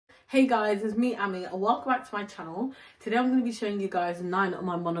Hey guys, it's me Ami and welcome back to my channel. Today I'm going to be showing you guys 9 of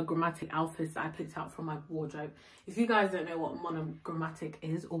my monochromatic outfits that I picked out from my wardrobe. If you guys don't know what monochromatic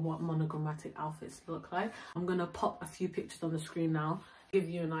is or what monochromatic outfits look like, I'm going to pop a few pictures on the screen now, give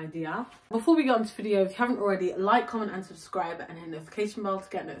you an idea. Before we get on to the video, if you haven't already, like, comment and subscribe and hit the notification bell to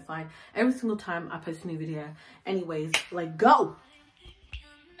get notified every single time I post a new video. Anyways, let's go!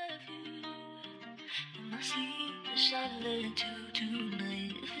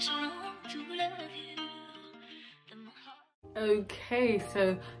 Okay,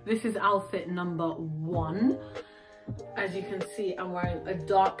 so this is outfit number 1. As you can see, I'm wearing a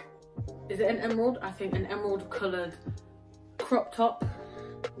dark, is it an emerald? I think an emerald coloured crop top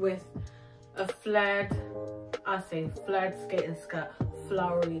with a flared skating skirt,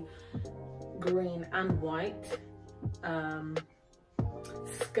 flowery green and white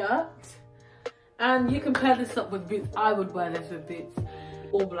skirt. And you can pair this up with boots. I would wear this with boots,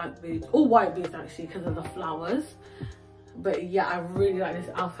 all black boots, all white boots actually, because of the flowers. But yeah, I really like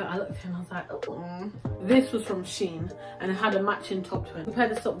this outfit. I looked at it and I was like, oh. This was from Shein and it had a matching top to it. I paired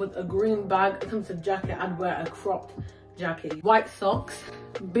this up with a green bag. It comes with a jacket. I'd wear a cropped jacket, white socks,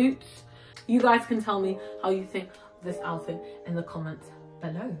 boots. You guys can tell me how you think of this outfit in the comments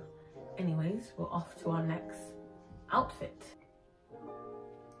below. Anyways, we're off to our next outfit.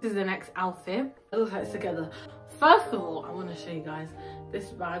 This is the next outfit. It looks like it's together. First of all, I want to show you guys this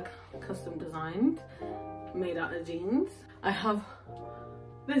bag, custom designed, made out of jeans. I have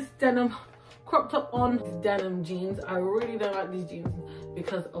this denim crop top on, these denim jeans. I really don't like these jeans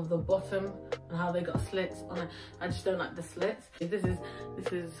because of the bottom and how they got slits on it. I just don't like the slits. This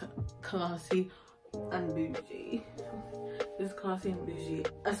is classy and bougie. This is classy and bougie,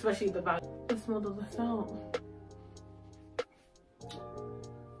 especially the bag. Let's model this out.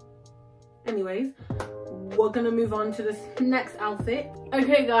 Anyways, we're gonna move on to this next outfit.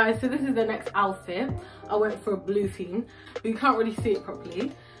 Okay guys, so this is the next outfit. I went for a blue theme, but you can't really see it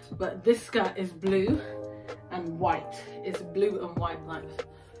properly, but this skirt is blue and white. It's blue and white like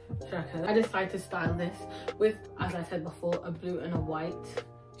checker. I decided to style this with, as I said before, a blue and a white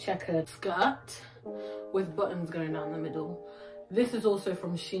checkered skirt with buttons going down the middle. This is also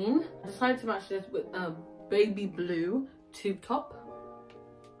from Shein. I decided to match this with a baby blue tube top.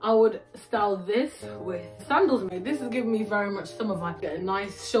 I would style this with sandals made. This is giving me very much summer vibe. Get a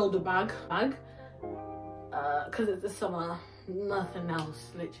nice shoulder bag, because it's the summer, nothing else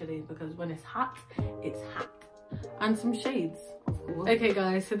literally, because when it's hot, and some shades, of course. Okay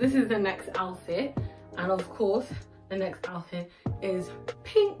guys, so this is the next outfit, and of course the next outfit is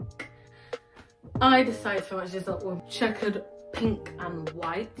pink. I decided to match this up with checkered pink and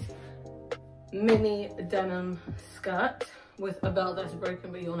white mini denim skirt with a belt that's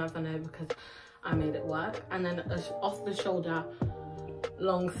broken, but you'll never know because I made it work. And then off the shoulder,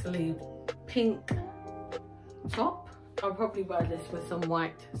 long sleeve pink top. I'll probably wear this with some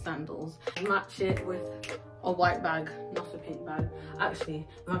white sandals. Match it with a white bag, not a pink bag. Actually,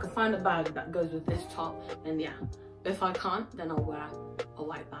 if I can find a bag that goes with this top, then yeah. If I can't, then I'll wear a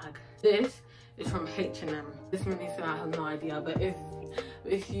white bag. This is from H&M. This mini skirt, I have no idea, but if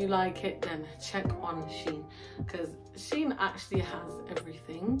you like it, then check on Shein, because Shein actually has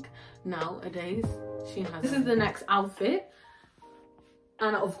everything nowadays. Shein has. This is the next outfit,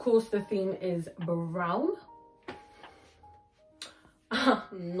 and of course the theme is brown.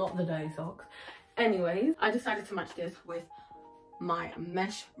 Not the dirty socks. Anyways, I decided to match this with my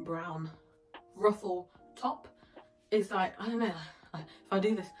mesh brown ruffle top. It's like, I don't know, like if I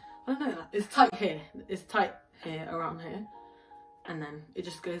do this, I don't know, like, it's tight here. It's tight here, around here. And then it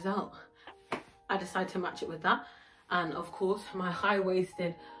just goes out. I decided to match it with that. And of course, my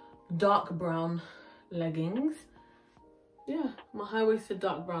high-waisted dark brown leggings. Yeah, my high-waisted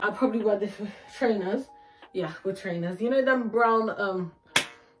dark brown. I'd probably wear this with trainers. Yeah, with trainers. You know them brown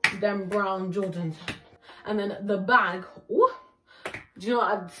Jordans. And then the bag, ooh, do you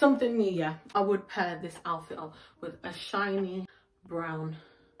know, something new, yeah. I would pair this outfit up with a shiny brown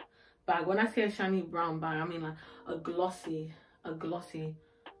bag. When I say a shiny brown bag, I mean like a glossy bag,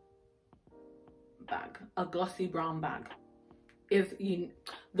 a glossy brown bag. If you,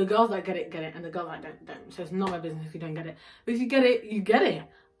 the girls that get it, and the girls that don't. So it's not my business if you don't get it. But if you get it, you get it.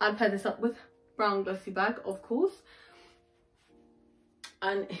 I'd pair this up with brown glossy bag, of course.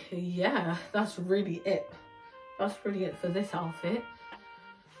 And yeah, that's really it. That's really it for this outfit.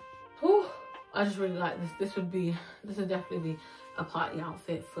 Whew, I just really like this. This would definitely be a party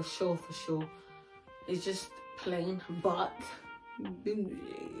outfit for sure, It's just plain, but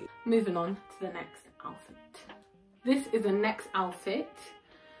bougie. Moving on to the next outfit. This is the next outfit.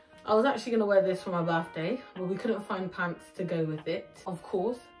 I was actually going to wear this for my birthday, but we couldn't find pants to go with it. Of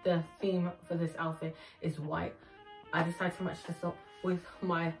course, the theme for this outfit is white. I decided to match this up with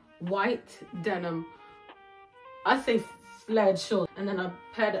my white denim, I say flared shorts, and then I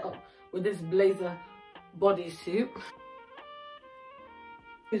paired it up with this blazer bodysuit.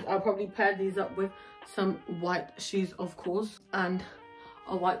 I'll probably pair these up with some white shoes, of course, and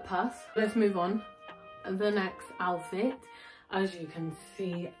a white purse. Let's move on. The next outfit, as you can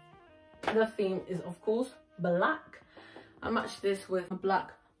see, the theme is of course black. I matched this with a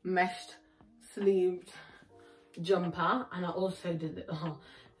black meshed sleeved jumper, and I also did it,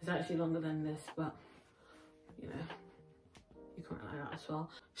 it's actually longer than this, but you know, you can wear like that as well.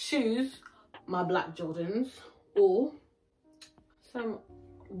 Shoes, my black Jordans, or some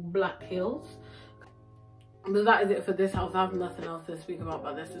black heels. But that is it for this outfit. I have nothing else to speak about,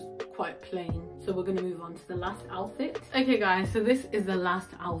 but this is quite plain. So we're gonna move on to the last outfit. Okay guys, so this is the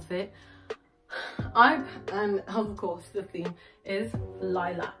last outfit. And of course the theme is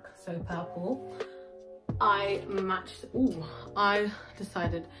lilac, so purple. I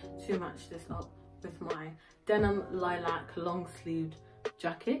decided to match this up with my denim lilac long sleeved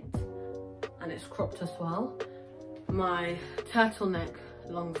jacket, and it's cropped as well, my turtleneck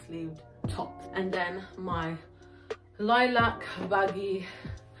long sleeved top, and then my lilac baggy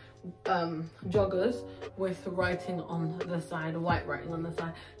joggers with writing on the side, white writing on the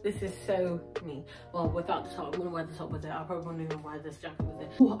side. This is so me. Well, without the top, I'm gonna wear the top with it. I probably won't even wear this jacket with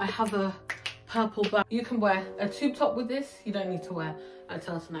it. Ooh, I have a purple bag. You can wear a tube top with this. You don't need to wear a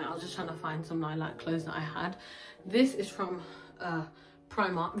turtleneck. I was just trying to find some lilac clothes that I had. This is from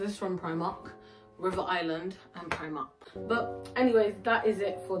Primark. This is from Primark, River Island and Primark. But anyways, that is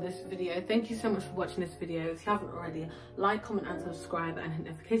it for this video. Thank you so much for watching this video. If you haven't already, like, comment and subscribe, and hit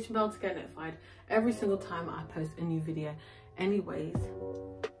the notification bell to get notified every single time I post a new video. Anyways,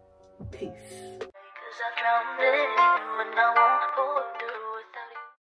 peace.